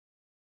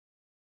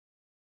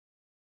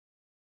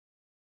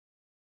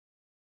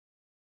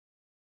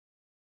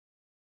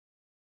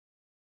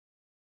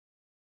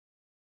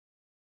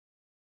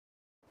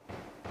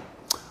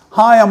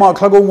Hi, I'm Mark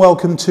Cleghorn.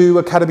 Welcome to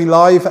Academy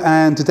Live,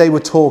 and today we're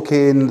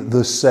talking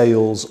the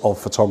sales of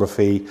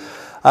photography.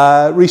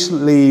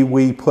 Recently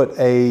we put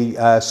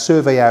a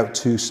survey out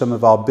to some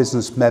of our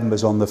business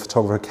members on the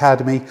Photographer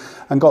Academy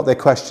and got their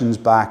questions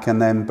back,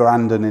 and then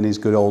Brandon, in his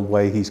good old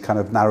way, he's kind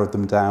of narrowed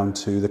them down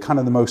to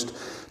the most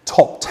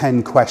top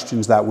 10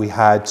 questions that we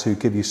had to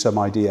give you some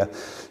idea.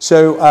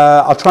 So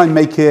I'll try and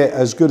make it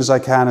as good as I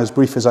can, as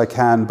brief as I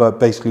can, but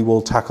basically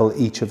we'll tackle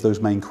each of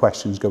those main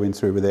questions going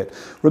through with it.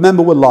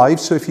 Remember, we're live,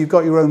 so if you've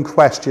got your own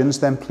questions,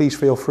 then please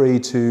feel free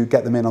to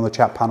get them in on the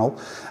chat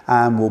panel,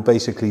 and we'll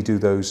basically do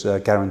those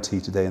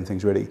guaranteed today and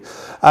things ready.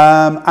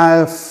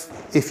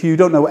 If you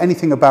don't know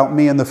anything about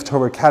me and the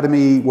Photographer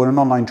Academy, we're an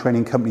online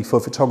training company for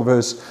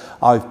photographers.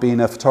 I've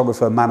been a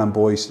photographer, man and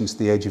boy, since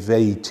the age of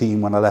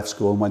 18 when I left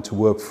school and went to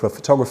work for a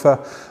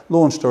photographer.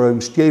 Launched our own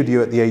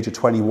studio at the age of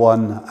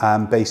 21,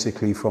 and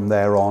basically from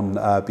there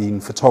on being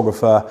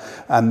photographer,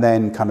 and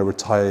then kind of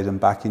retired and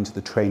back into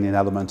the training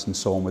element and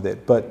so on with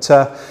it. But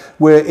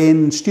we're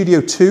in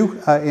Studio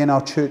 2 in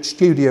our church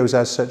studios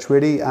as such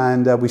really,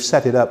 and we've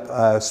set it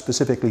up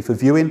specifically for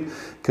viewing,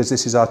 because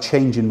this is our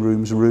changing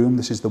rooms room.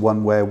 This is the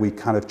one where we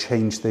kind of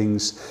change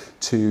things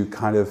to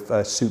kind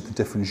of suit the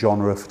different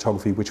genre of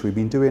photography, which we've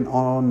been doing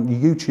on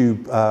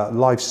YouTube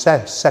live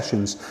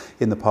sessions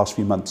in the past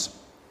few months.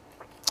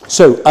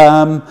 So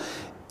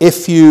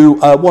if you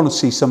want to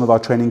see some of our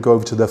training, go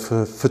over to the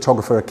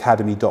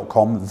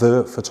photographeracademy.com,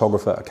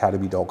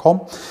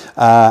 thephotographeracademy.com,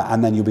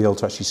 and then you'll be able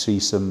to actually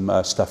see some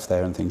stuff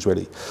there and things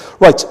really.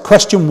 Right,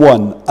 question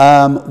one.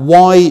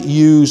 Why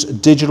use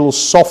digital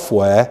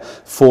software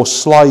for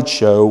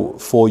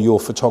slideshow for your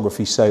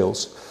photography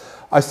sales?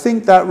 I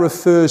think that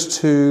refers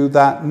to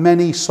that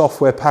many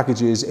software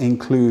packages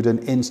include an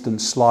instant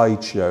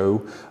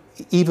slideshow.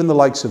 Even the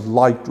likes of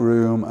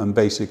Lightroom and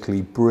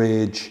basically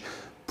Bridge,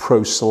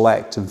 Pro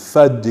Select and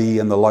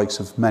FUD and the likes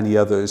of many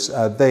others,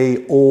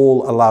 they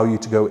all allow you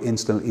to go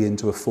instantly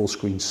into a full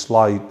screen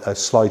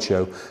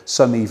slideshow.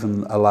 Some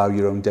even allow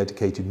your own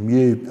dedicated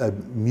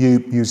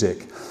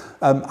music.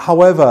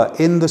 However,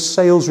 in the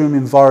sales room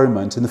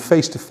environment, in the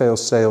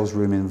face-to-face sales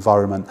room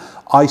environment,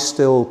 I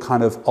still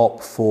kind of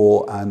opt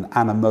for an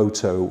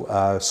Animoto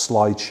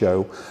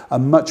slideshow, a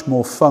much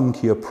more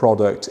funkier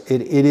product.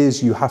 It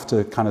is, you have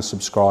to kind of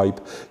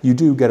subscribe. You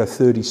do get a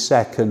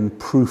 30-second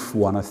proof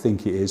one, I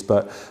think it is,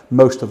 but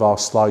most of our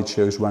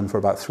slideshows run for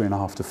about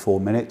 3.5 to 4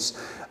 minutes.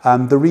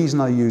 The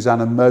reason I use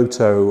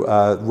Animoto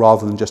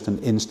rather than just an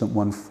instant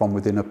one from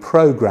within a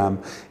program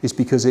is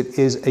because it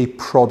is a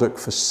product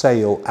for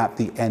sale at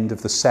the end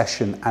of the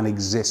session and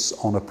exists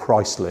on a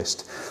price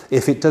list.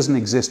 If it doesn't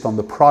exist on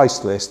the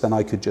price list, then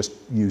I could just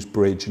use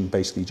Bridge and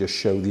basically just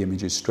show the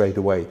images straight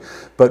away.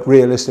 But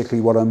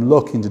realistically, what I'm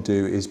looking to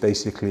do is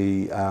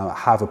basically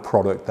have a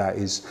product that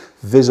is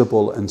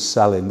visible and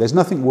selling. There's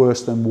nothing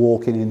worse than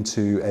walking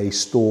into a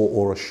store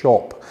or a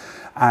shop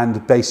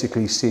and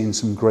basically seeing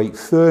some great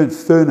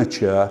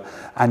furniture,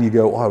 and you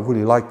go, oh, I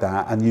really like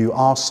that, and you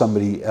ask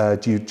somebody,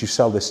 do you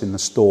sell this in the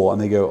store?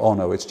 And they go, oh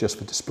no, it's just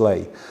for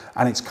display.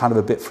 And it's kind of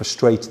a bit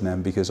frustrating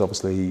then, because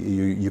obviously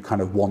you kind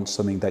of want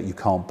something that you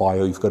can't buy,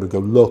 or you've got to go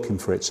looking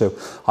for it. So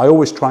I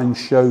always try and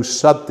show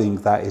something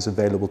that is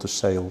available to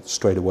sale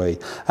straight away.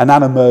 And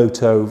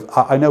Animoto,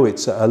 I know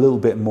it's a little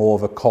bit more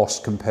of a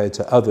cost compared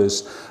to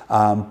others,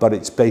 but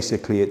it's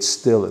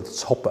still at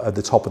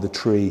the top of the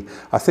tree.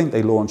 I think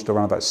they launched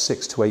around about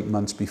 6 to 8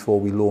 months before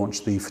we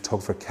launched the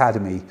Photographer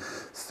Academy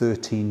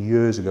 13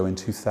 years ago in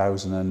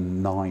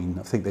 2009.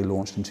 I think they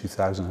launched in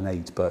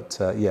 2008, but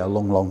yeah, a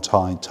long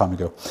time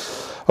ago.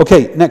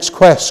 Okay, next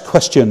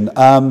question.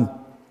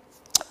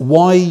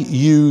 Why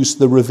use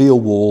the reveal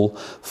wall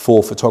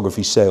for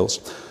photography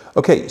sales?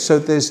 Okay, so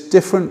there's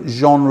different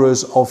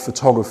genres of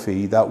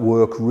photography that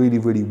work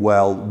really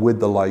well with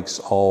the likes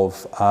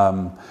of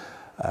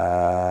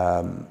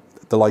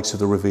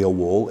the reveal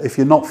wall. If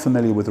you're not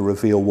familiar with a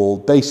reveal wall,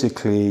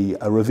 basically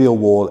a reveal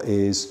wall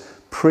is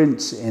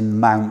prints in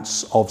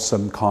mounts of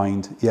some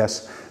kind,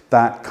 yes,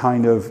 that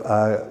kind of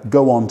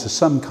go on to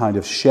some kind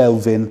of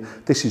shelving.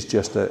 This is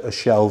just a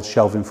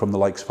shelving from the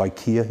likes of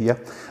IKEA, yeah.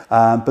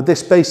 But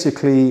this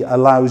basically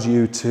allows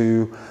you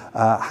to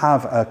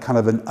have a kind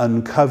of an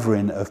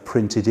uncovering of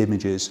printed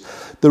images.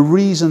 The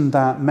reason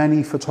that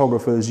many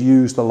photographers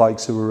use the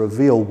likes of a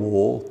reveal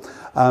wall,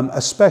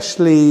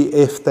 especially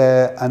if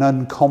they're an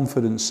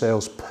unconfident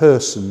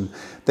salesperson,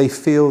 they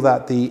feel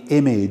that the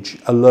image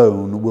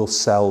alone will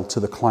sell to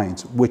the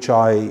client, which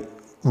I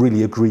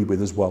really agree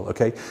with as well,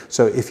 okay?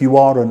 So if you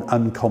are an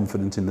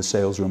unconfident in the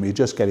sales room, you're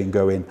just getting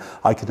going,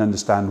 I can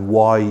understand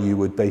why you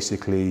would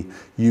basically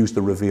use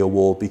the reveal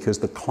wall, because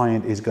the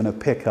client is going to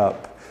pick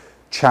up,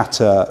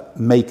 chatter,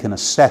 make an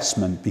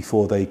assessment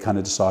before they kind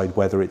of decide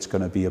whether it's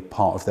going to be a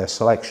part of their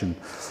selection.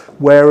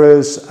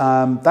 Whereas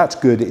that's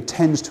good. It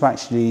tends to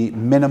actually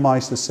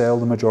minimize the sale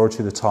the majority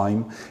of the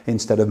time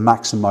instead of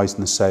maximizing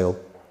the sale.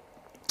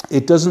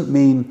 It doesn't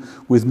mean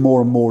with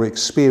more and more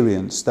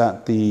experience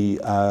that the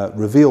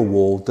reveal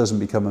wall doesn't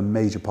become a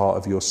major part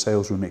of your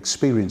sales room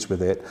experience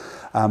with it.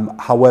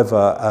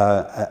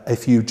 However,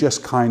 if you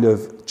just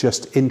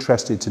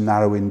interested to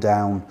narrowing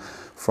down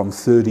from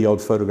 30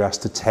 odd photographs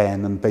to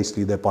 10, and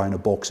basically they're buying a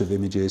box of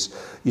images,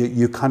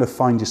 you kind of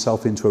find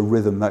yourself into a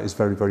rhythm that is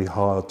very, very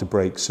hard to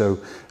break. So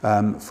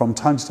from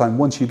time to time,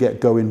 once you get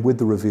going with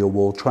the reveal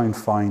wall, try and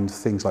find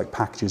things like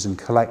packages and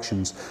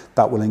collections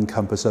that will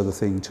encompass other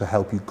things to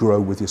help you grow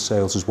with your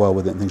sales as well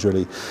with it and things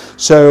really.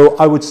 So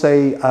I would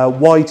say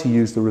why to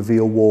use the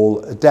reveal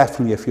wall,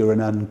 definitely if you're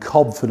an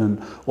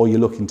unconfident or you're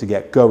looking to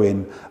get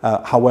going.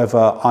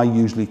 However, I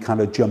usually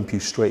kind of jump you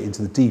straight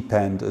into the deep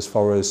end as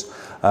far as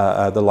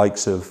the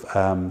likes of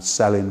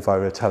selling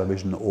via a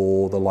television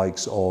or the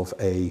likes of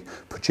a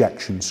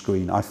projection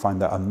screen. I find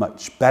that a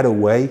much better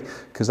way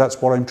because that's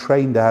what I'm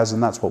trained as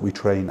and that's what we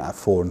train at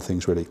for and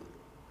things really.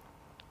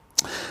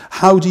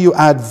 How do you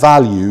add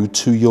value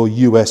to your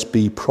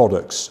USB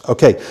products?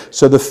 Okay,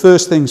 so the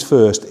first things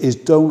first is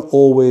don't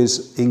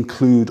always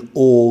include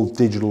all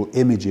digital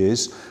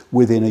images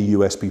within a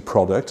USB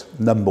product,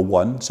 number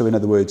one. So in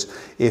other words,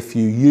 if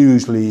you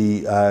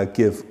usually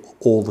give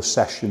all the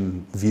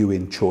session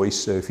viewing choice.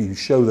 So if you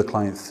show the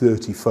client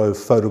 30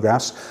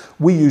 photographs,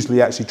 we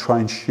usually actually try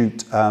and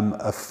shoot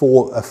a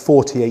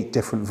 48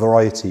 different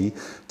variety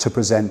to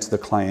present to the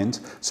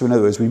client. So in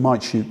other words, we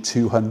might shoot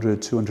 200,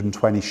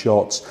 220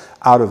 shots.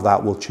 Out of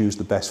that, we'll choose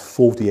the best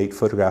 48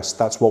 photographs.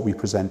 That's what we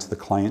present to the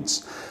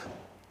clients.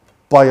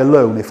 By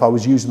alone, if I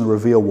was using the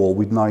reveal wall,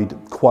 we'd need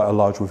quite a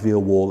large reveal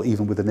wall,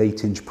 even with an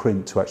 8-inch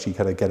print to actually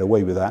kind of get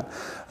away with that.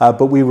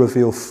 But we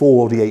reveal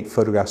 48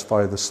 photographs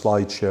via the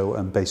slideshow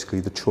and basically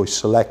the choice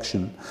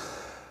selection.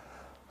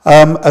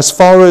 As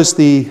far as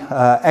the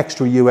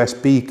extra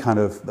USB kind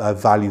of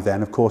value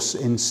then, of course,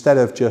 instead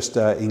of just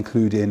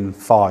including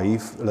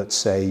 5, let's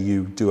say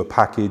you do a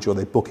package or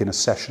they book in a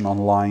session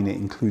online, it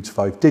includes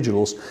 5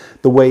 digitals,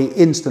 the way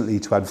instantly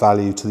to add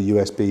value to the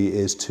USB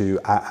is to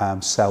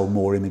sell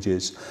more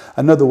images.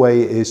 Another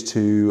way is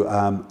to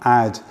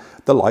add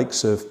the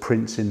likes of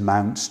prints in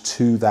mounts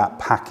to that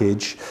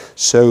package.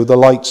 So the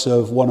likes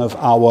of one of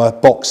our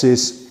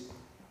boxes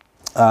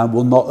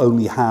will not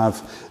only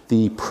have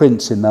the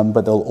prints in them,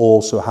 but they'll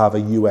also have a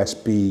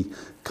USB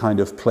kind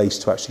of place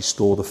to actually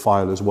store the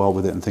file as well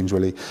with it and things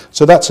really.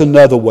 So that's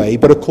another way,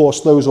 but of course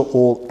those are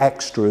all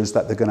extras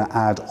that they're going to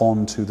add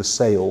on to the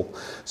sale.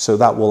 So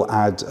that will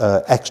add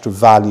extra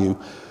value.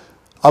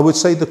 I would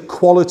say the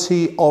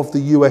quality of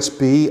the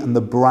USB and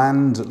the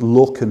brand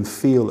look and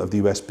feel of the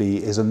USB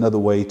is another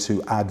way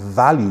to add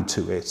value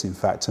to it, in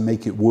fact, to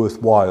make it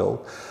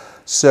worthwhile.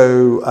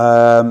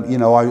 So, you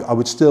know, I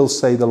would still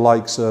say the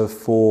likes of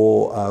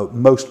for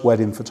most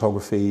wedding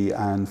photography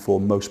and for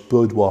most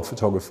boudoir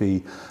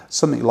photography,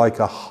 something like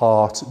a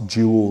heart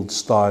jeweled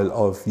style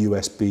of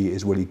USB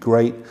is really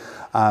great.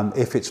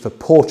 If it's for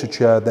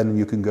portraiture, then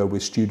you can go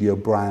with studio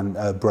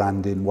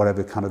branding,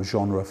 whatever kind of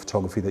genre of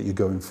photography that you're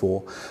going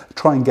for.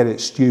 Try and get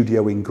it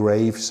studio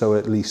engraved so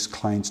at least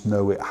clients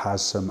know it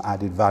has some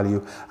added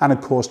value. And of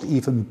course,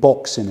 even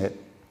boxing it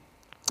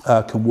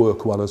can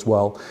work well as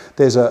well.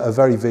 There's a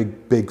very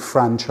big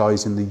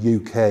franchise in the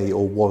UK,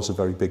 or was a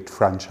very big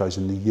franchise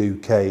in the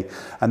UK,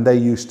 and they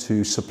used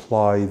to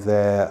supply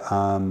their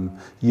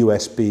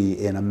USB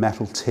in a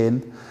metal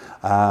tin.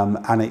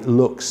 And it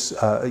looks,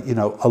 you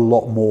know, a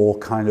lot more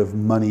kind of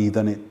money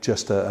than it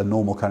just a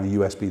normal kind of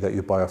USB that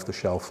you buy off the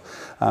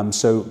shelf.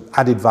 So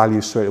added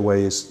value straight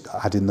away is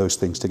adding those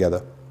things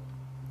together.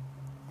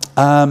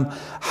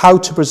 How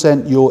to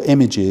present your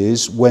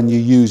images when you're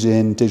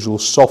using digital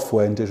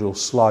software and digital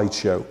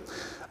slideshow.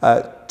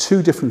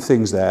 Two different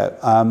things there.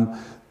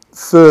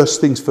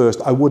 First things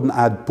first, I wouldn't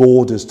add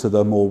borders to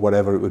them or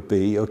whatever it would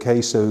be,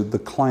 okay? So the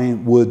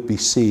client would be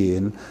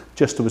seeing,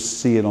 just as we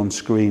see it on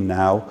screen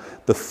now,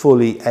 the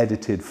fully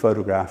edited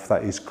photograph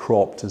that is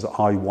cropped as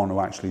I want to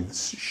actually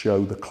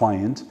show the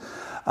client.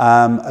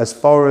 As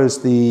far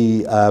as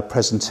the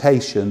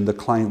presentation, the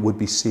client would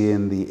be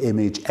seeing the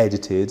image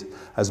edited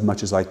as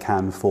much as I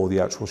can for the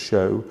actual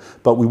show,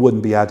 but we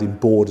wouldn't be adding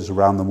borders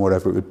around them,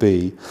 whatever it would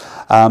be.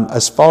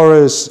 As far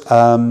as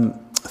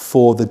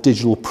for the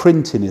digital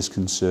printing is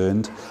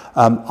concerned,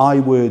 I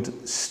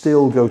would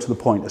still go to the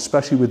point,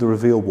 especially with the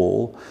reveal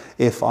wall,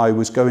 if I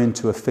was going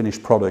to a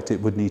finished product,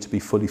 it would need to be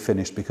fully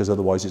finished because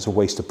otherwise it's a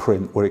waste of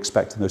print. We're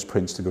expecting those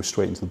prints to go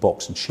straight into the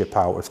box and ship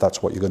out if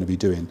that's what you're going to be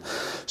doing.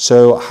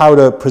 So how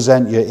to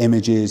present your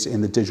images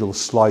in the digital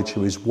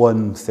slideshow is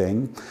one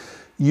thing.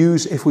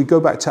 If we go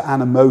back to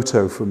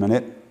Animoto for a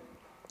minute,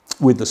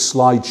 with the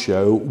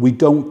slideshow, we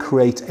don't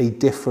create a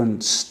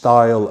different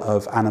style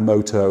of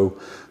Animoto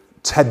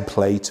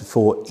template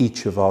for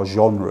each of our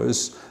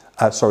genres,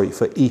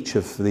 for each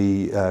of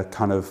the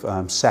kind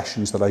of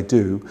sessions that I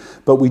do,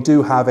 but we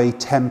do have a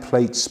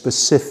template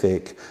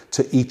specific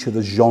to each of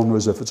the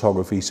genres of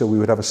photography. So we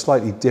would have a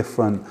slightly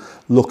different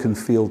look and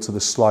feel to the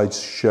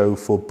slideshow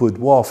for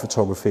boudoir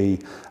photography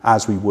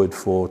as we would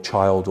for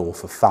child or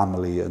for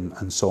family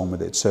and so on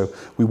with it. So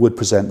we would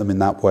present them in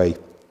that way.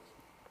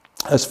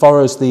 As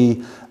far as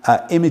the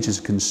image is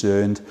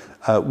concerned,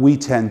 we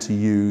tend to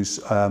use,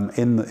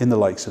 in the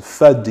likes of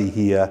Fundy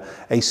here,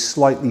 a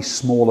slightly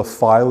smaller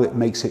file. It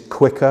makes it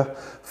quicker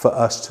for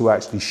us to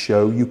actually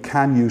show. You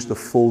can use the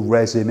full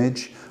res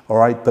image, all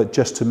right, but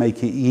just to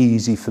make it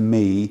easy for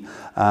me,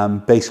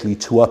 basically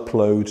to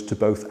upload to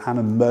both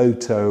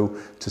Animoto,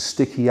 to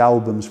Sticky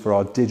Albums for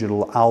our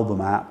digital album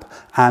app,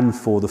 and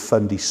for the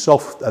Fundy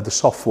the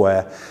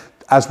software.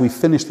 As we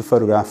finish the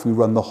photograph, we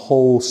run the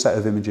whole set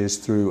of images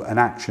through an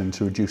action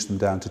to reduce them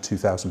down to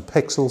 2000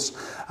 pixels.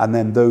 And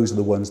then those are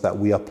the ones that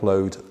we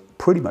upload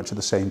pretty much at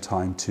the same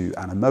time to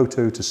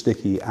Animoto, to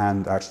Sticky,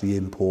 and actually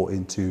import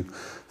into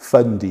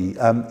Fundy.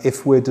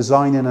 If we're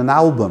designing an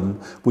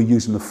album, we're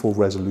using the full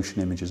resolution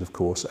images, of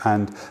course.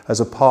 And as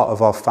a part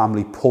of our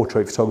family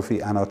portrait photography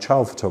and our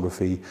child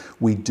photography,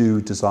 we do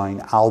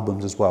design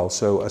albums as well.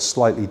 So a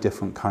slightly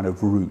different kind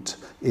of route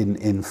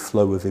in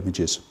flow of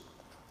images.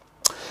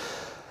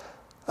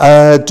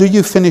 Do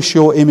you finish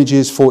your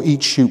images for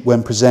each shoot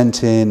when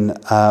presenting,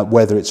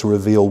 whether it's a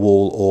reveal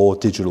wall or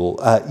digital?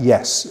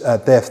 Yes,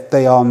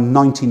 they are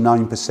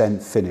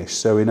 99% finished.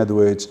 So in other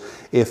words,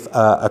 if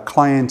a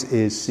client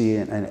is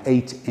seeing an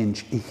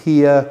 8-inch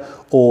here,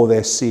 or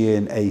they're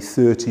seeing a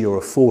 30 or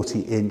a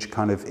 40-inch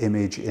kind of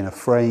image in a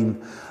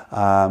frame,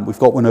 we've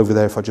got one over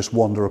there if I just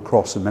wander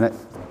across a minute.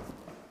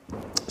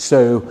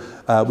 So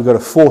we've got a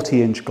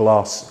 40-inch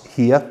glass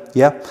here,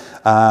 yeah,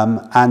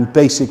 and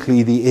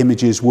basically the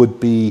images would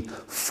be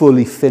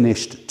fully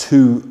finished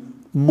to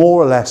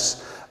more or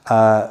less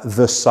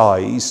the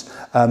size,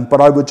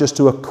 but I would just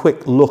do a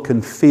quick look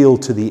and feel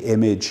to the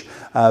image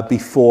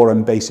before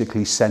I'm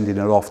basically sending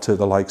it off to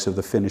the likes of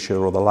the finisher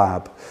or the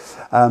lab.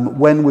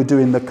 When we're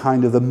doing the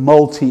kind of the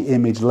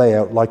multi-image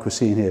layout like we're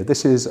seeing here,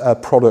 this is a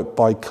product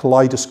by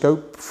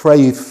Kaleidoscope,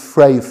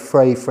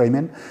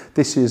 Framing.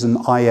 This is an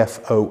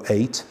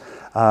IF08.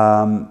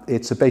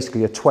 It's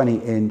basically a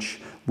 20-inch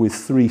with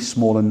 3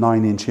 smaller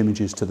 9-inch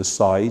images to the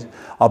side.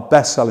 Our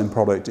best-selling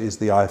product is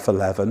the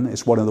IF11.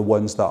 It's one of the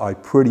ones that I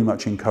pretty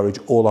much encourage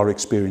all our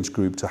experience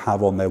group to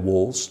have on their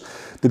walls.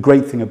 The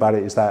great thing about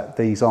it is that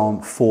these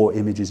aren't 4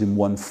 images in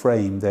one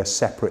frame. They're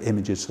separate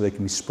images so they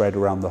can be spread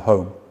around the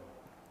home.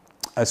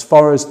 As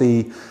far as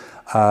the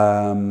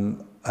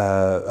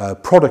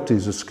product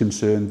is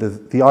concerned,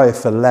 the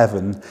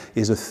IF11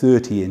 is a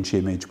 30-inch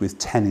image with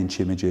 10-inch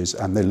images,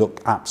 and they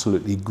look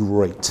absolutely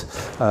great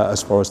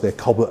as far as their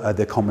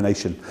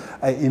combination.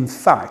 In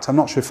fact, I'm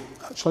not sure if,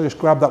 shall I just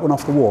grab that one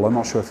off the wall? I'm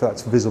not sure if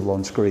that's visible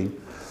on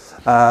screen.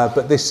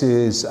 But this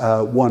is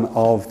one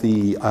of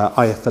the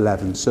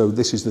IF11, so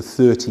this is the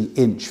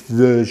 30-inch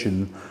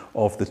version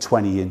of the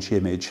 20-inch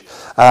image.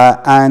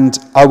 And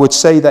I would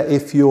say that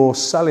if you're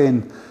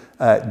selling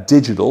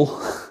digital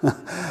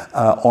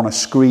on a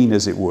screen,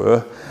 as it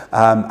were,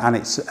 and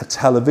it's a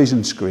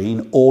television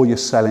screen, or you're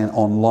selling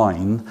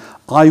online,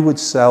 I would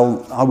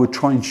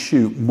try and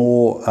shoot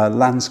more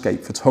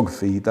landscape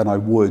photography than I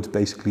would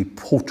basically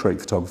portrait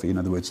photography. In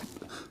other words,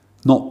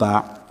 not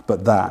that,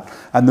 but that.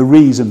 And the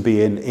reason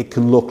being, it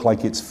can look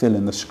like it's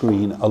filling the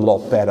screen a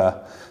lot better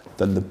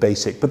than the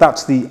basic. But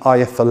that's the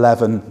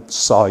IF11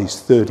 size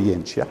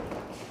 30-inch, yeah?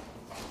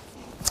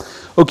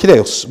 Okay,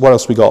 what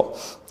else we got?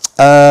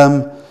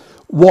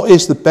 What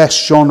is the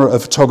best genre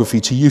of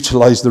photography to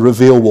utilize the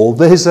reveal wall?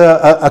 There's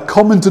a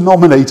common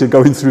denominator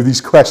going through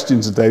these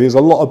questions today. There's a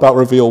lot about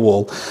reveal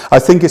wall. I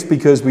think it's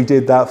because we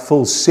did that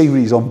full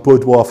series on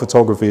boudoir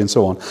photography and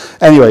so on.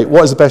 Anyway,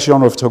 what is the best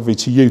genre of photography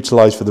to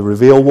utilize for the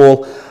reveal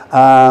wall?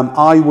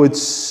 I would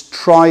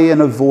try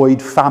and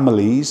avoid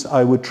families.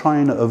 I would try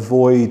and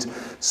avoid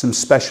some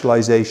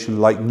specialization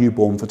like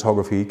newborn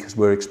photography, because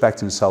we're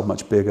expecting to sell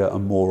much bigger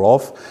and more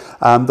of.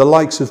 The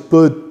likes of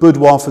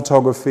boudoir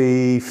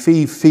photography,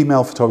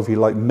 female photography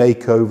like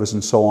makeovers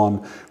and so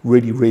on,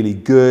 really, really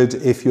good.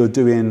 If you're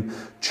doing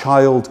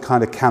child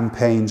kind of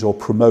campaigns or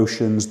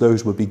promotions,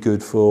 those would be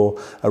good for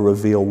a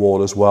reveal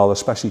wall as well,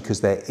 especially because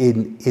they're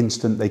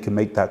instant. They can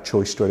make that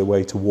choice straight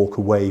away to walk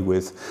away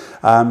with.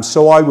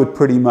 So I would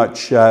pretty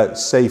much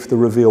say for the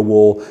reveal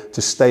wall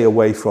to stay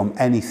away from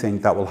anything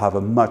that will have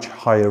a much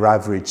higher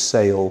average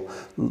sale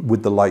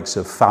with the likes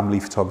of family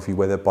photography,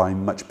 where they're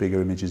buying much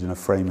bigger images in a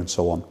frame and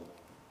so on.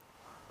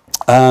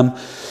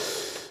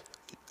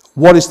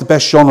 What is the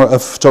best genre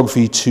of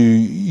photography to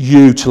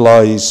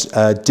utilize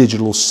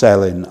digital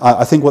selling?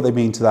 I think what they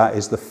mean to that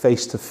is the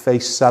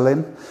face-to-face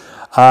selling.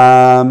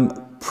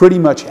 Pretty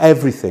much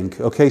everything,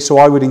 okay? So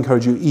I would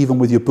encourage you, even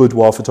with your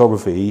boudoir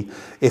photography,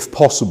 if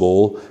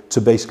possible, to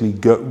basically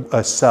go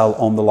sell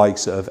on the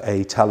likes of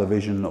a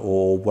television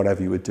or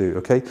whatever you would do,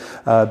 okay?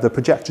 The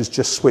projector's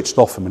just switched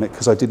off a minute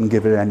because I didn't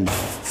give it any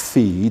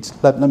feed.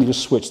 Let me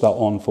just switch that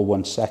on for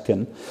 1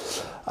 second.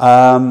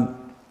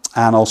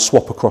 And I'll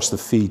swap across the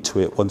feed to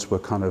it once we're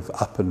kind of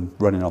up and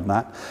running on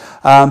that.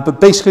 But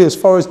basically, as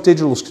far as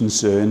digital is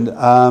concerned,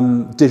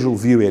 digital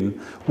viewing,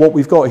 what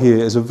we've got here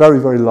is a very,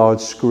 very large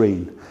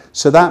screen.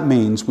 So that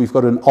means we've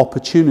got an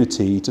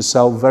opportunity to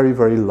sell very,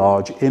 very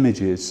large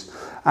images.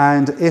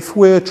 And if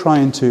we're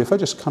trying to, if I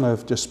just kind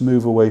of just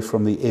move away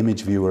from the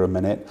image viewer a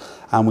minute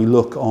and we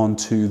look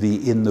onto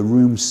the in the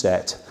room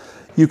set,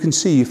 you can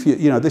see if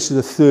you know, this is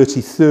a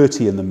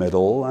 30-30 in the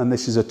middle and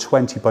this is a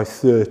 20 by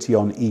 30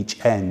 on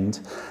each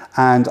end.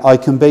 And I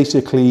can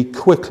basically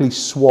quickly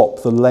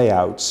swap the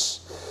layouts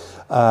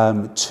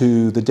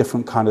to the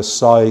different kind of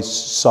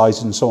size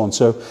and so on.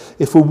 So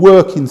if we're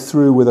working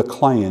through with a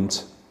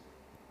client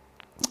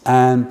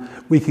and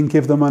we can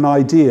give them an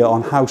idea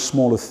on how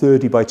small a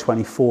 30 by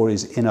 24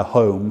 is in a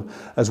home,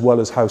 as well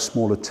as how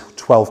small a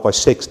 12 by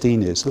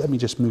 16 is. Let me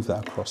just move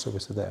that across over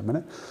to there a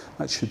minute.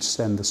 That should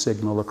send the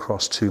signal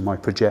across to my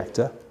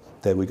projector.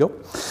 There we go.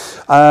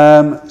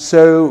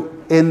 So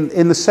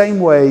in the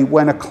same way,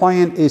 when a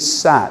client is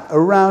sat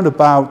around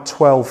about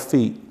 12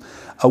 feet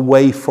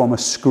away from a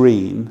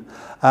screen,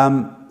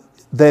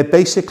 they're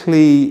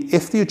basically,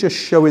 if you're just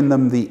showing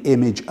them the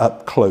image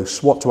up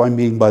close, what do I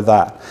mean by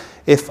that?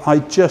 If I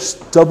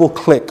just double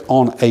click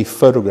on a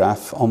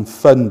photograph on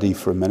Fundy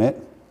for a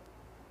minute,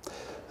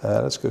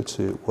 let's go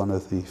to one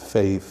of the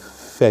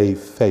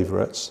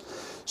favorites.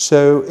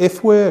 So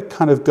if we're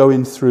kind of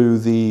going through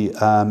the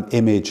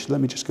image,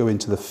 let me just go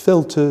into the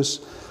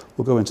filters,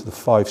 we'll go into the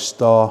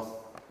 5-star.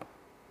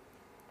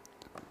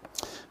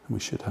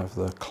 We should have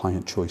the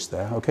client choice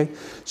there, okay?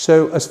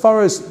 So as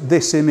far as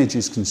this image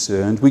is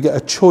concerned, we get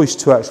a choice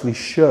to actually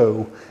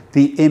show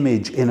the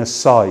image in a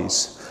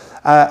size.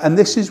 And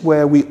this is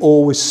where we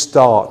always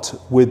start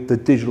with the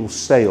digital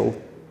sale.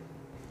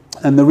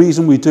 And the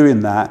reason we're doing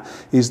that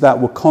is that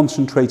we're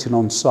concentrating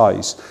on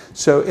size.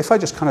 So if I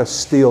just kind of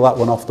steal that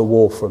one off the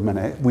wall for a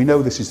minute, we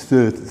know this is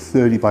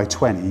 30 by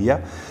 20,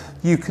 yeah?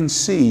 You can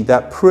see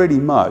that pretty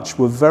much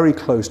we're very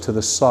close to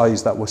the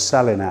size that we're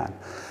selling at.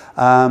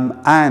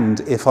 And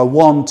if I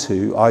want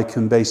to, I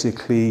can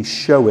basically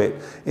show it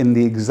in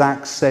the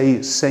exact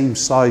same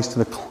size to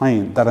the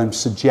client that I'm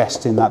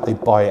suggesting that they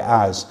buy it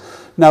as.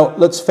 Now,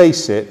 let's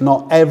face it,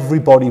 not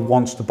everybody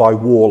wants to buy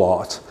wall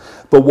art,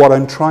 but what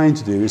I'm trying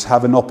to do is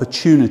have an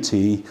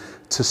opportunity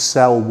to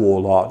sell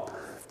wall art.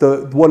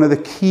 One of the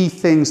key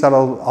things that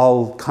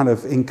I'll kind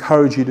of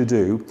encourage you to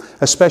do,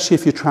 especially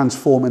if you're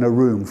transforming a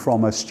room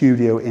from a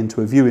studio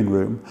into a viewing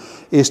room,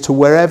 is to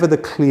wherever the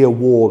clear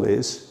wall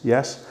is,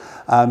 yes?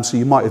 So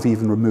you might have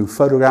even removed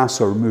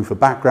photographs or removed a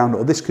background,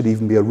 or this could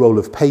even be a roll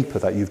of paper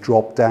that you've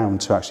dropped down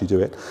to actually do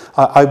it.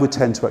 I would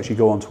tend to actually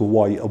go onto a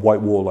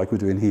white wall like we're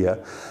doing here.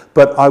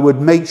 But I would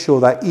make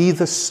sure that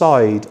either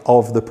side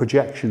of the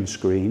projection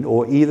screen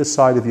or either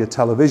side of your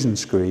television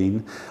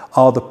screen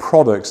are the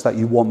products that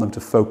you want them to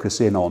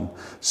focus in on.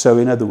 So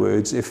in other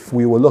words, if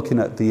we were looking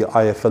at the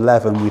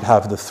IF11, we'd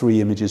have the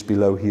 3 images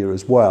below here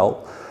as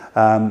well.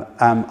 And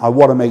I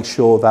want to make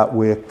sure that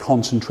we're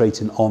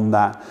concentrating on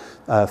that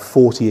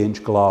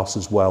 40-inch glass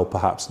as well,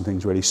 perhaps, and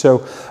things really.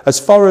 So as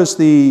far as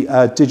the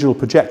digital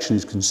projection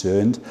is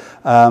concerned,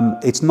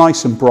 it's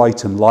nice and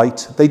bright and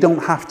light. They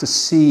don't have to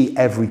see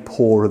every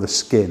pore of the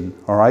skin,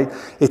 all right?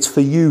 It's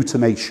for you to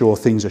make sure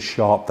things are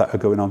sharp that are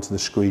going onto the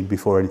screen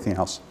before anything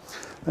else.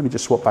 Let me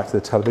just swap back to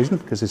the television,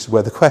 because this is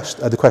where the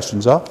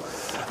questions are.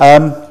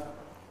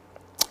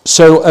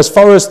 So as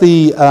far as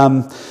the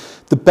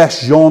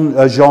best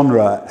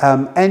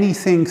genre,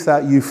 anything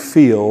that you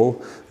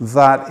feel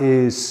that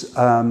is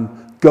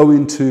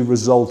going to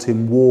result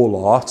in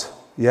wall art,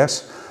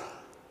 yes,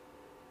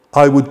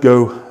 I would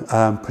go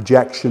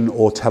projection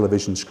or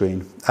television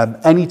screen.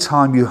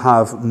 Anytime you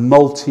have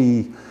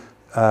multi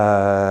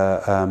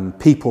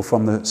people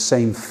from the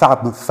same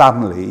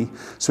family,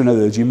 so in other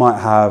words, you might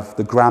have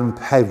the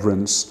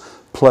grandparents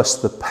plus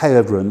the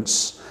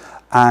parents,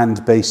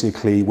 and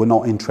basically we're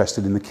not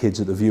interested in the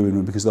kids at the viewing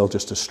room because they'll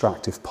just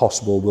distract if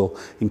possible. We'll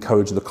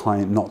encourage the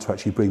client not to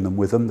actually bring them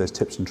with them. There's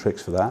tips and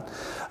tricks for that.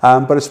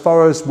 But as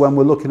far as when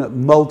we're looking at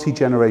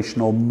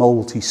multi-generational,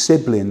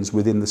 multi-siblings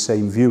within the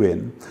same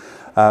viewing,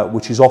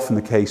 which is often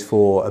the case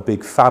for a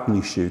big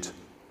family shoot,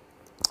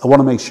 I want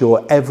to make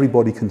sure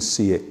everybody can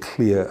see it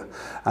clear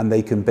and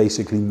they can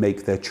basically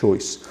make their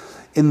choice.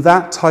 In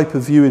that type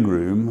of viewing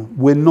room,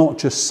 we're not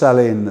just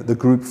selling the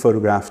group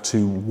photograph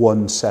to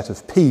one set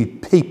of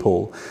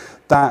people.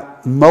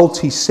 That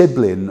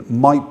multi-sibling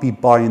might be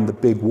buying the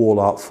big wall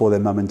art for their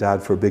mum and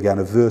dad for a big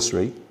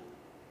anniversary.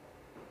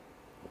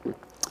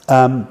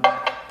 But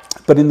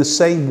in the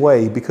same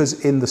way,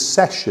 because in the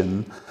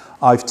session,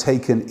 I've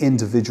taken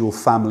individual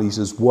families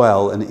as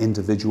well, and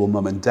individual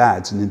mum and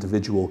dads and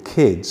individual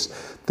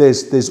kids,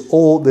 there's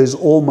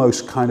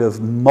almost kind of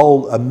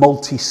a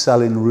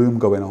multi-selling room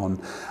going on,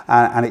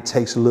 and it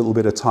takes a little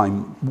bit of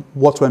time.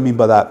 What do I mean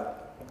by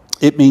that?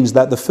 It means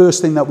that the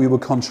first thing that we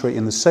would concentrate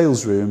in the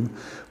sales room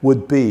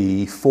would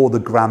be for the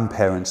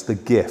grandparents, the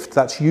gift.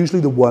 That's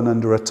usually the one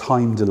under a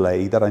time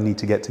delay that I need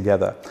to get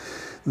together.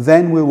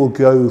 Then we will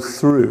go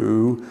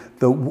through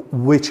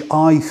which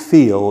I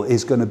feel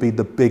is going to be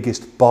the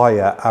biggest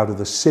buyer out of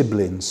the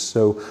siblings.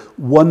 So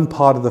one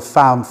part of the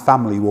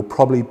family will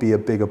probably be a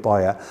bigger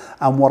buyer.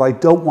 And what I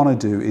don't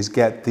want to do is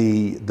get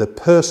the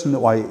person that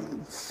I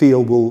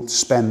feel will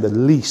spend the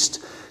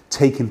least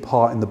taking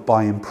part in the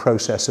buying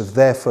process of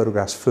their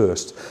photographs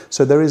first.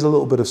 So there is a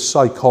little bit of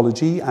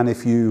psychology, and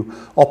if you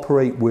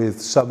operate with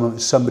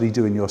somebody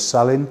doing your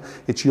selling,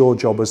 it's your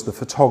job as the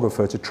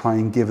photographer to try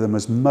and give them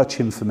as much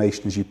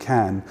information as you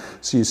can.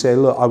 So you say,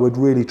 look, I would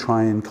really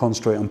try and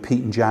concentrate on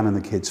Pete and Jan and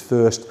the kids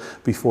first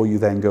before you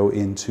then go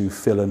into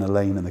Phil and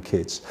Elaine and the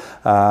kids,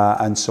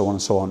 and so on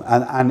and so on.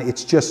 And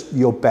it's just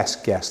your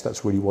best guess.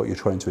 That's really what you're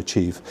trying to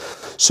achieve.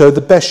 So the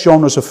best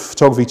genres of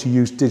photography to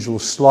use digital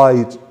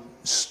slideshow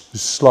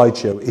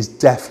is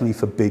definitely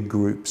for big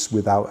groups,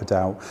 without a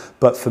doubt.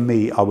 But for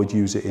me, I would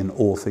use it in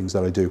all things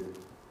that I do.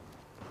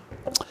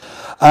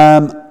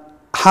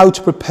 How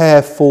to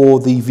prepare for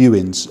the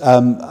viewings?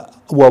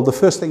 Well, the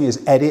first thing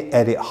is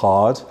edit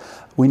hard.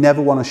 We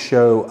never want to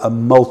show a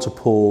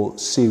multiple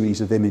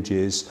series of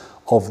images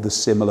of the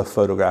similar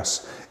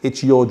photographs.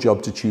 It's your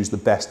job to choose the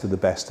best of the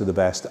best of the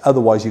best.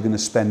 Otherwise, you're going to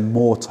spend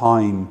more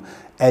time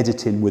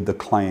editing with the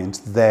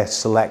client, their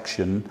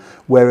selection.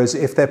 Whereas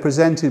if they're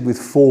presented with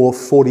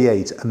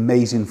 48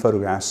 amazing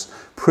photographs,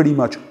 pretty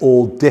much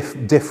all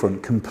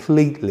different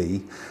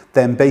completely,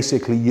 then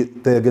basically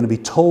they're going to be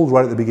told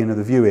right at the beginning of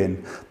the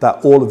viewing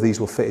that all of these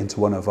will fit into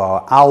one of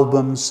our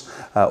albums,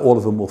 all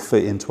of them will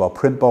fit into our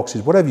print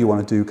boxes, whatever you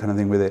want to do kind of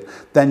thing with it.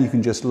 Then you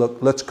can just look,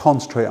 let's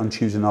concentrate on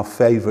choosing our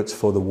favorites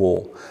for the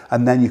wall.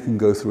 And then you can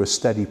go through a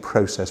steady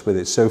process with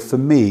it. So for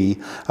me,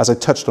 as I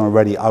touched on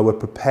already, I would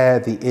prepare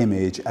the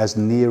image as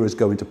near as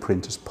going to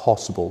print as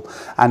possible.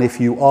 And if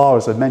you are,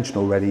 as I mentioned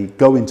already,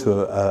 go into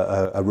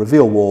a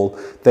reveal wall,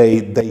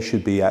 they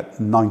should be at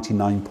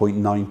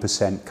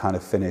 99.9% kind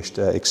of finished,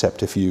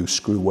 except if you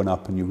screw one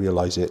up and you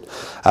realize it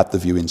at the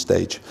viewing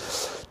stage.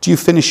 Do you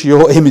finish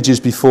your images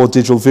before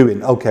digital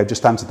viewing? Okay, I've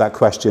just answered that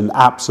question.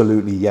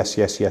 Absolutely, yes,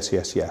 yes, yes,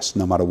 yes, yes,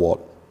 no matter what.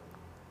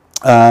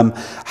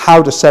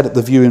 How to set up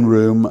the viewing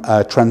room,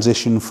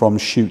 transition from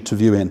shoot to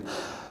viewing.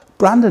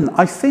 Brandon,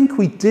 I think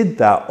we did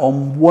that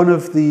on one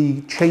of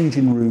the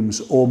changing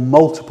rooms or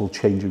multiple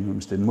changing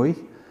rooms, didn't we?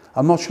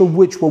 I'm not sure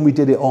which one we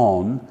did it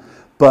on,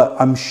 but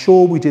I'm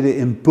sure we did it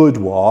in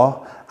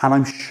boudoir, and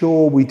I'm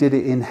sure we did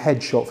it in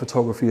headshot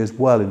photography as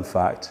well, in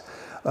fact,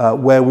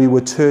 where we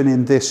were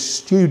turning this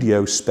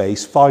studio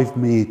space, 5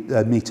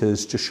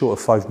 meters, just short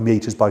of 5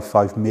 meters by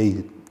 5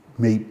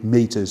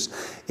 meters,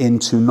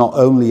 into not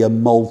only a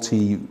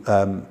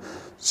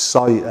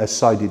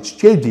sided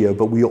studio,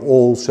 but we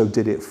also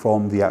did it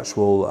from the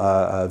actual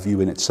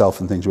viewing itself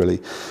and things really.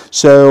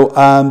 So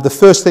the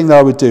first thing that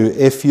I would do,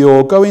 if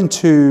you're going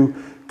to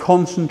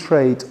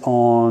concentrate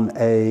on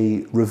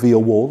a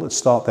reveal wall, let's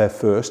start there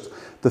first.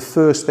 The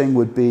first thing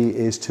would be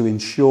is to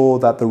ensure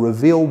that the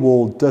reveal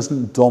wall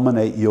doesn't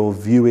dominate your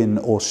viewing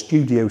or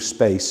studio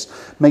space.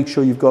 Make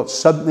sure you've got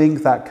something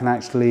that can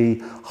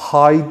actually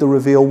hide the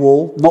reveal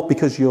wall, not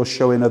because you're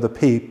showing other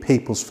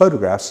people's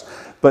photographs,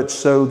 but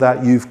so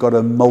that you've got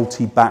a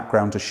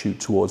multi-background to shoot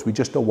towards. We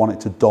just don't want it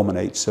to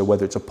dominate. So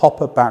whether it's a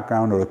pop-up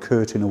background or a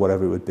curtain or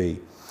whatever it would be.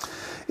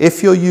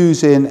 If you're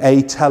using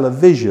a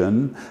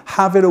television,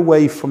 have it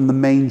away from the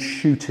main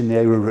shooting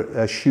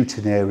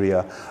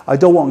area. I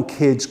don't want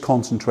kids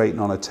concentrating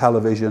on a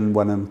television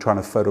when I'm trying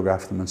to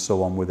photograph them and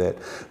so on with it.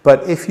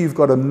 But if you've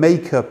got a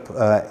makeup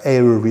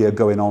area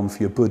going on for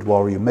your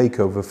boudoir or your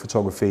makeover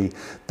photography,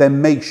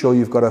 then make sure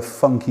you've got a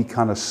funky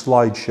kind of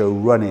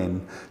slideshow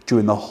running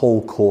during the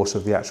whole course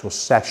of the actual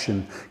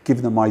session,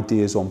 giving them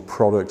ideas on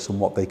products and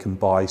what they can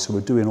buy. So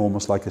we're doing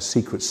almost like a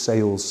secret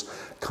sales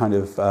kind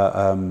of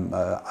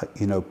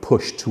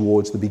push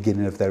towards the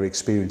beginning of their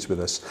experience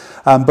with us.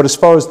 But as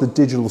far as the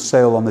digital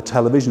sale on the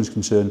television is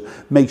concerned,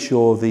 make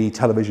sure the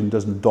television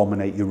doesn't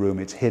dominate your room.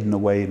 It's hidden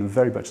away in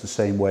very much the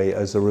same way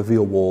as a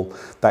reveal wall,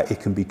 that it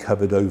can be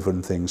covered over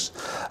and things.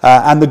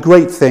 And the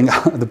great thing,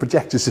 the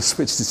projector just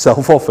switched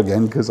itself off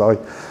again because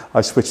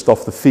I switched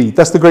off the feed.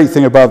 That's the great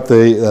thing about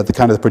the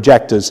kind of the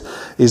projectors,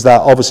 is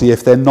that obviously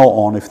if they're not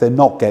on, if they're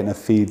not getting a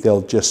feed,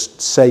 they'll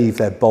just save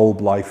their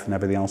bulb life and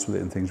everything else with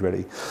it and things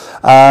really.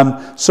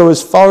 So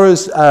as far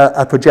as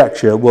a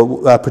projector,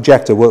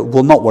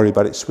 we'll not worry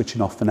about it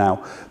switching off for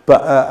now.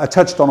 But I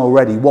touched on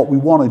already, what we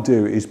want to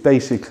do is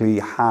basically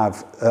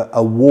have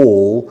a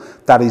wall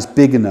that is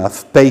big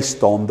enough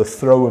based on the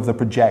throw of the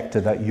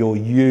projector that you're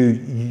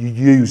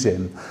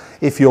using.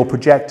 If your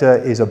projector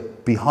is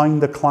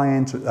behind the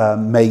client,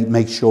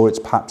 make sure it's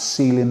perhaps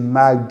ceiling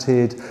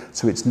mounted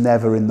so it's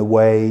never in the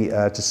way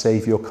to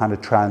save your kind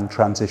of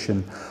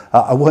transition.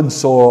 I once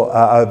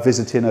saw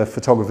visiting a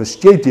photographer's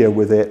studio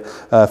with it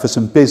for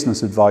some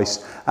business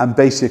advice, and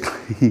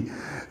basically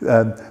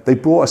they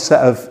brought a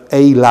set of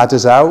A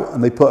ladders out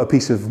and they put a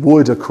piece of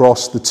wood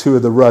across the two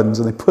of the runs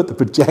and they put the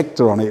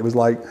projector on it. It was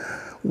like,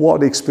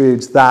 what an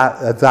experience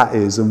that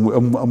is,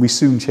 and we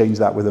soon changed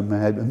that with them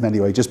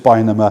anyway, just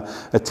buying them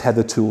a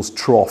Tether Tools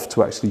trough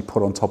to actually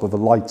put on top of a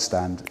light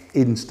stand,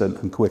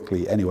 instant and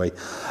quickly anyway.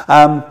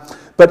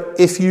 But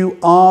if you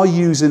are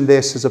using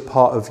this as a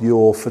part of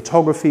your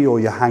photography or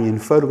you're hanging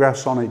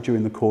photographs on it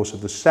during the course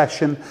of the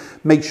session,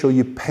 make sure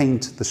you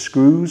paint the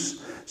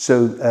screws.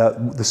 So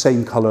the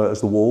same color as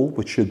the wall,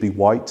 which should be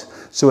white.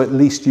 So at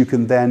least you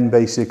can then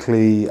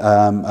basically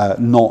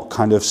not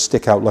kind of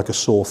stick out like a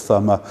sore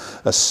thumb,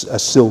 a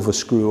silver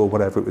screw or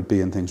whatever it would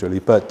be and things really.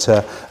 But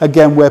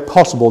again, where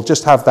possible,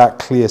 just have that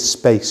clear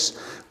space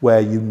where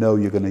you know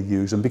you're going to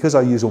use. And because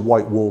I use a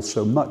white wall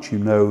so much, you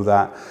know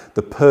that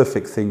the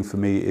perfect thing for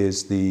me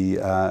is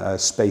the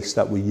space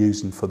that we're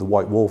using for the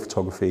white wall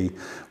photography,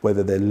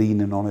 whether they're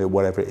leaning on it or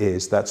whatever it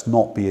is, that's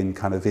not being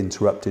kind of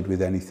interrupted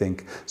with anything,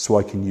 so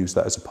I can use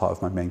that as a part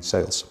of my main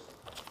sales.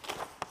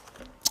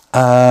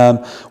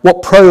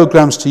 What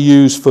programs to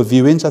use for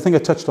viewings? I think I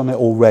touched on it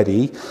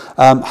already.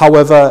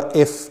 However,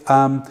 if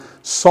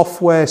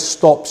software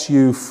stops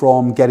you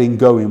from getting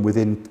going with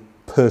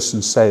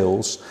in-person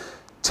sales,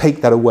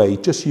 take that away.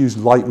 Just use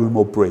Lightroom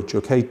or Bridge,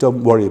 okay?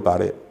 Don't worry about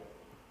it.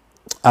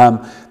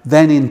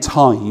 Then in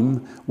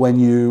time, when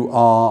you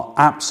are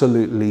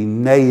absolutely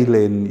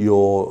nailing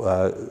your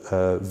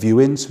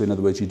viewings, so in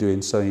other words, you're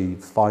doing, say,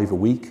 5 a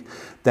week,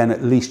 then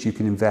at least you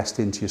can invest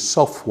into your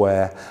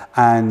software.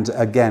 And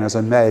again, as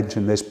I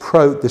mentioned, there's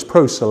Pro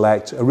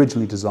Select,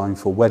 originally designed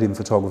for wedding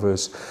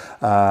photographers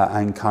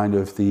and kind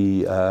of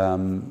the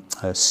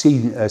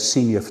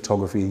senior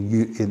photography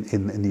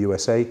in the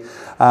USA.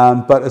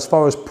 But as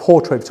far as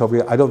portrait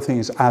photography, I don't think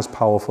it's as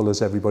powerful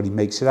as everybody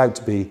makes it out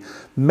to be,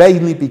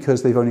 mainly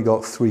because they've only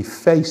got 3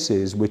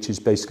 faces, which is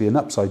basically an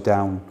upside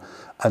down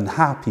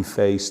unhappy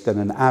face, then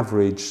an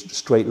average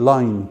straight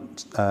line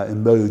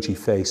emoji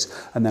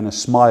face, and then a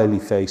smiley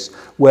face.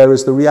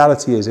 Whereas the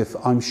reality is, if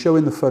I'm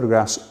showing the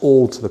photographs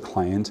all to the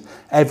client,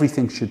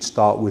 everything should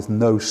start with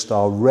no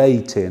star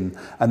rating,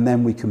 and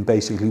then we can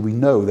basically, we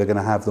know they're going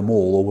to have them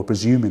all, or we're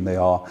presuming they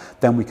are,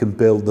 then we can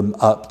build them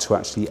up to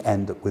actually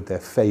end up with their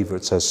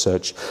favorites as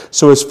such.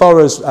 So as far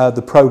as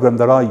the program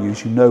that I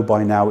use, you know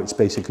by now it's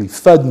basically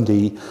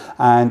Fundy,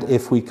 and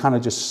if we kind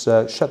of just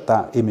shut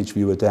that image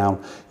viewer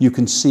down, you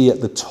can see at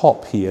the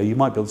top here, you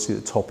might be able to see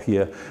at the top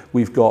here,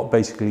 we've got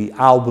basically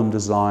album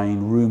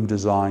design, room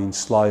design,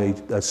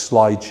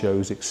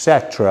 slideshows,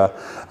 etc.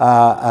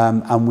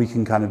 And we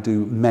can kind of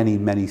do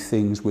many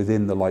things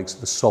within the likes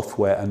of the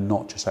software and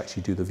not just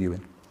actually do the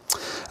viewing.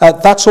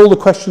 That's all the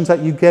questions that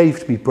you gave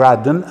to me,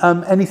 Braddon.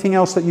 Anything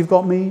else that you've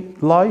got me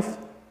live?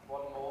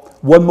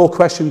 One more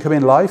question come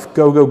in live.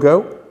 Go, go,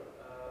 go.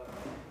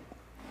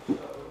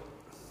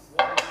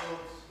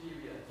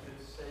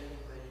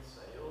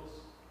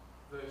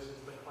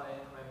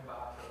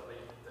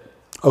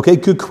 Okay,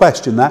 good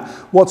question that.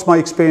 What's my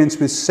experience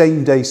with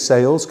same-day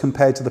sales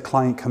compared to the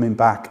client coming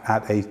back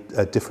at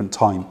a different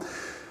time?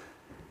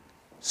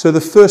 So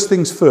the first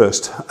things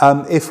first,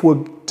 if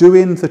we're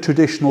doing the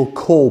traditional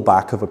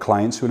callback of a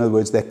client, so in other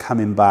words, they're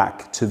coming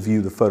back to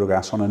view the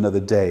photographs on another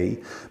day,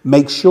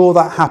 make sure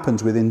that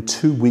happens within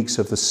 2 weeks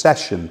of the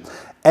session.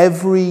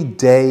 Every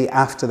day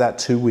after that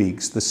 2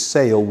 weeks, the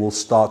sale will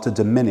start to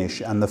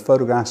diminish and the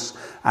photographs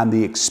and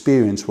the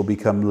experience will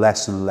become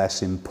less and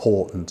less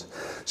important.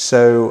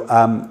 So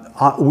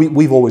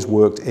we've always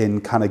worked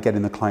in kind of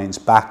getting the clients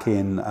back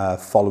in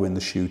following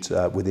the shoot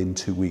within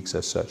 2 weeks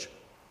as such.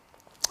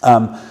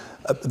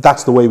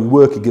 That's the way we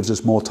work. It gives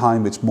us more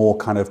time. It's more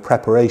kind of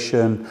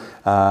preparation.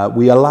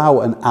 We allow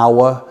an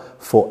hour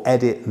for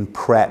edit and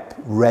prep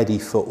ready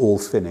for all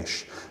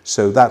finish.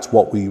 So that's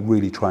what we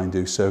really try and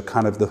do. So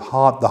kind of the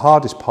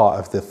hardest part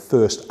of the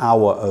first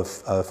hour of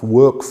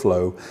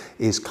workflow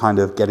is kind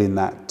of getting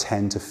that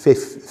 10 to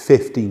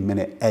 15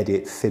 minute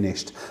edit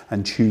finished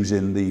and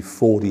choosing the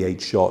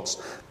 48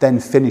 shots, then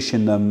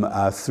finishing them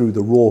through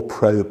the raw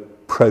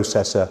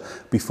processor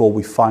before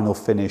we final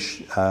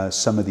finish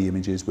some of the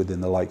images within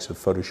the likes of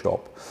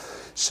Photoshop.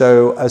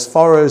 So as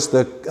far as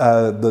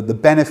the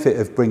benefit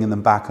of bringing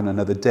them back on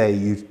another day,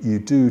 you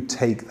do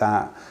take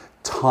that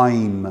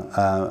time,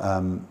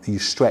 you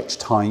stretch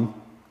time,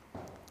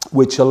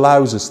 which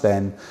allows us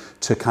then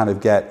to kind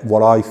of get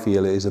what I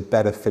feel is a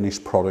better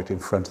finished product in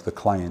front of the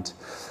client.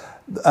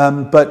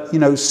 But you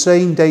know,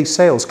 same day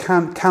sales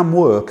can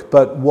work,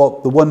 but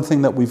the one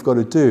thing that we've got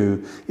to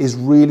do is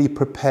really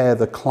prepare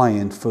the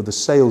client for the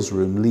sales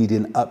room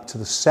leading up to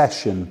the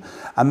session,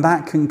 and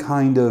that can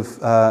kind of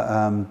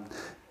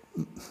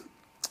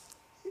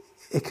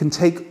it can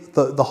take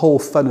the whole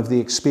fun of the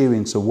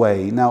experience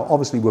away. Now,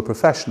 obviously we're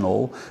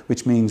professional,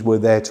 which means we're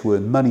there to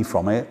earn money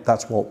from it.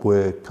 That's what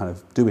we're kind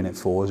of doing it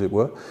for, as it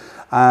were.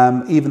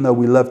 Even though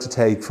we love to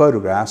take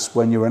photographs,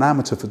 when you're an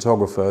amateur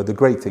photographer, the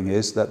great thing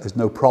is that there's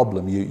no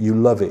problem. You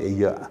love it.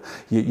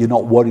 You're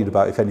not worried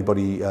about if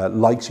anybody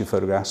likes your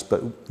photographs,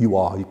 but you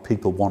are.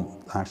 People want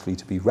actually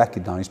to be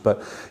recognized,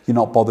 but you're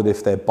not bothered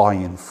if they're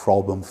buying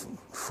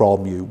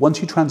from you. Once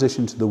you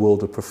transition to the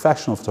world of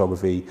professional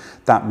photography,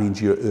 that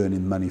means you're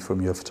earning money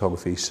from your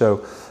photography.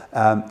 So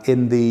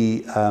in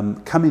the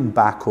coming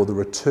back or the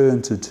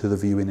return to the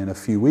viewing in a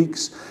few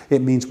weeks,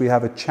 it means we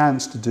have a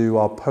chance to do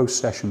our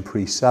post-session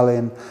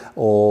pre-selling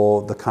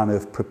or the kind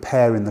of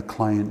preparing the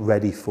client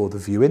ready for the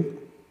viewing.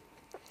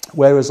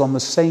 Whereas on the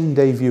same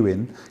day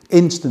viewing,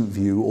 instant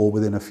view or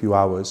within a few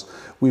hours,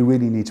 we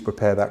really need to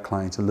prepare that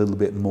client a little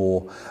bit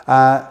more.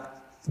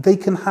 they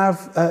can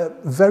have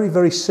very,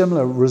 very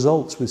similar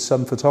results with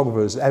some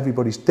photographers.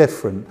 Everybody's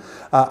different.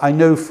 I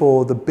know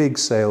for the big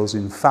sales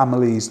in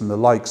families and the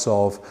likes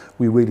of,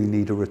 we really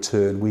need a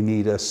return. We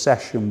need a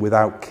session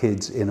without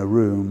kids in a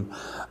room,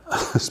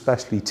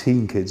 especially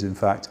teen kids, in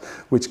fact,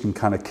 which can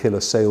kind of kill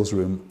a sales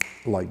room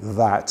like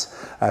that,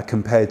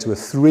 compared to a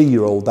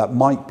 3-year-old that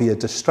might be a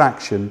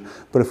distraction.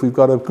 But if we've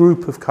got a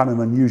group of kind of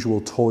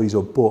unusual toys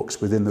or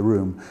books within the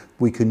room,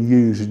 we can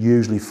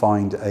usually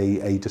find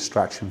a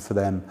distraction for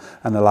them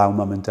and allow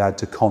mum and dad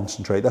to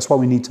concentrate. That's why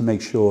we need to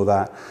make sure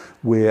that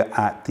we're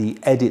at the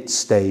edit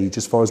stage.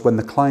 As far as when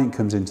the client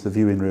comes into the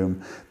viewing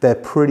room, they're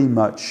pretty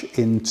much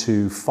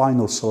into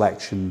final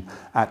selection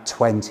at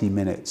 20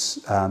 minutes.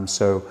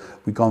 So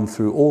we've gone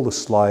through all the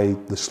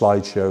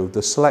slideshow,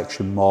 the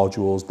selection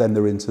modules, then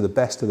they're into the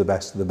best of the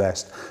best of the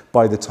best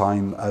by the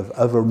time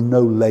of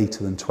no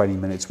later than 20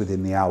 minutes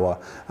within the hour.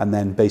 And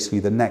then basically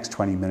the next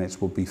 20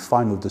 minutes will be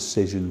final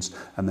decisions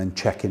and then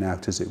checking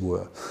out, as it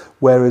were.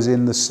 Whereas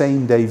in the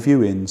same day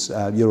viewings,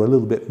 you're a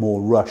little bit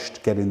more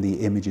rushed getting the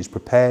images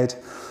prepared.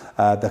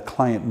 The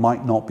client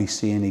might not be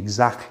seeing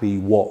exactly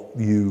what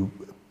you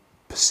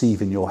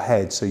perceive in your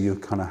head, so you're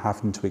kind of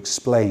having to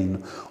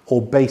explain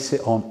or base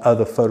it on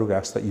other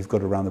photographs that you've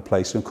got around the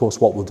place. And of course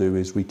what we'll do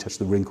is retouch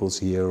the wrinkles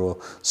here or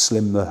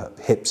slim the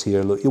hips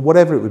here,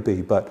 whatever it would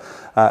be. But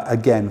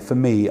again, for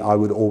me, I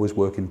would always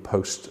work in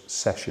post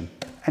session.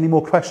 Any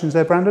more questions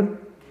there, Brandon?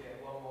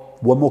 Yeah,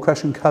 one more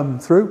question come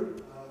through.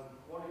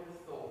 What are your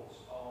thoughts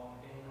on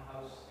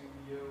in-house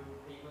studio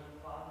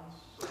payment plans?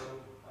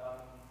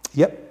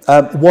 Yep.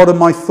 What are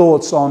my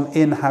thoughts on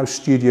in-house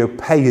studio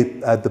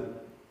the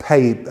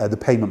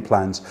payment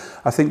plans?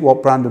 I think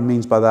what Brandon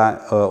means by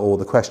that, or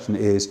the question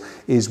is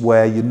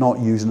where you're not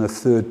using a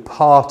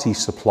third-party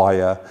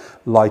supplier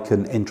like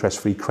an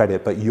interest-free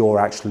credit, but you're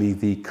actually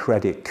the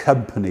credit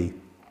company.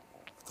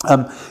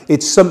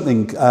 It's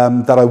something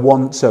that I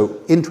want. So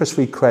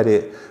interest-free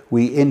credit,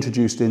 we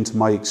introduced into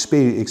my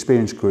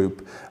experience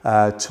group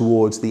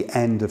towards the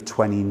end of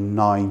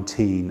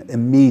 2019.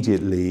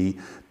 Immediately,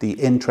 the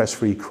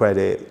interest-free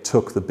credit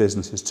took the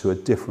businesses to a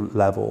different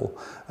level,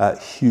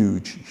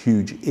 huge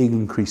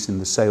increase in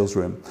the sales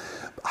room.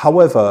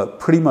 However,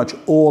 pretty much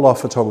all our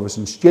photographers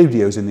and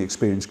studios in the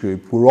experience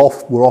group were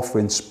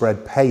offering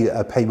spread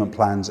payment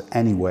plans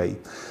anyway.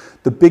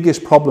 The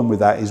biggest problem with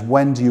that is,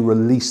 when do you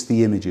release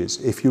the images?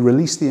 If you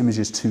release the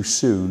images too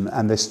soon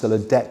and there's still a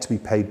debt to be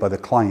paid by the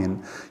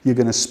client, you're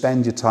going to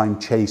spend your time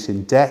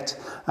chasing debt,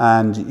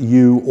 and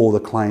you or the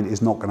client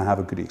is not going to have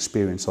a good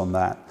experience on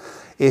that.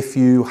 If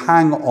you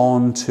hang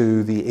on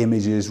to the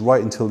images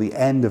right until the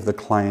end of the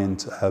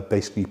client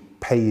basically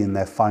paying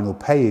their final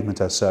payment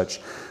as such,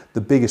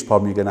 the biggest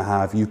problem you're going to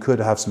have, you could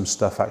have some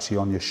stuff actually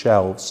on your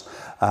shelves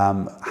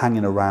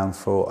hanging around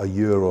for a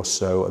year or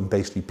so, and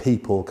basically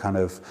people kind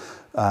of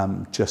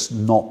just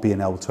not being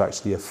able to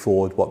actually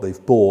afford what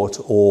they've bought,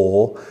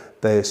 or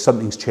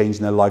something's changed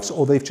in their lives,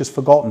 or they've just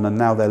forgotten and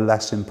now they're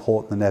less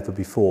important than ever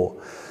before.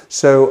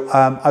 So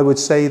I would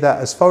say that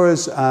as far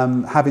as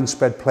having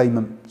spread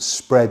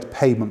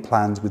payment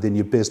plans within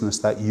your business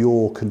that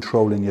you're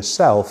controlling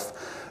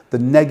yourself, the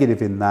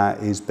negative in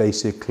that is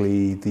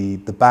basically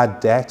the bad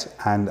debt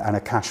and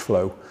a cash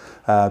flow.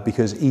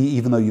 Because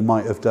even though you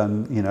might have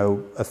done, you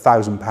know,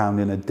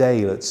 £1,000 in a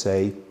day, let's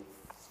say,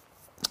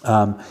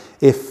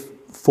 if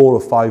 4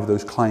 or 5 of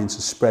those clients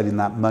are spreading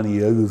that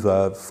money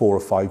over 4 or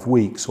 5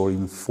 weeks or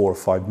even 4 or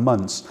 5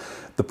 months,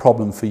 the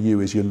problem for you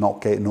is you're not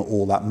getting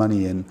all that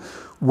money in.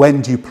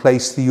 When do you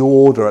place the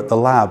order at the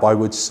lab? I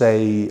would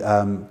say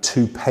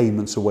 2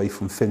 payments away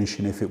from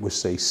finishing if it was,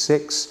 say,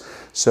 6.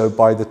 So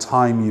by the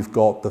time you've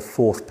got the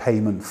 4th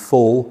payment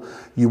full,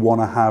 you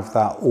want to have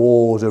that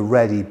order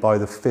ready by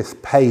the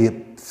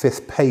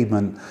 5th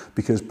payment,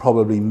 because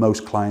probably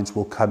most clients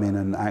will come in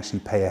and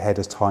actually pay ahead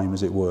of time,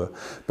 as it were.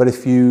 But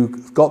if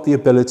you've got the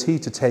ability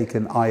to take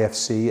an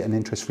IFC, an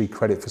interest-free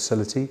credit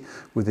facility,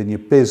 within your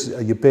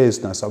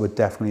business, I would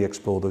definitely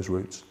explore those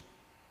routes.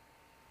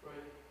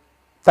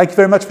 Thank you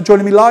very much for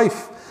joining me live.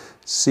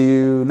 See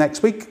you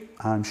next week.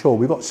 I'm sure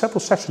we've got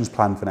several sessions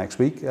planned for next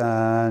week,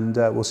 and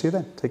we'll see you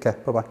then. Take care.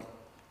 Bye-bye.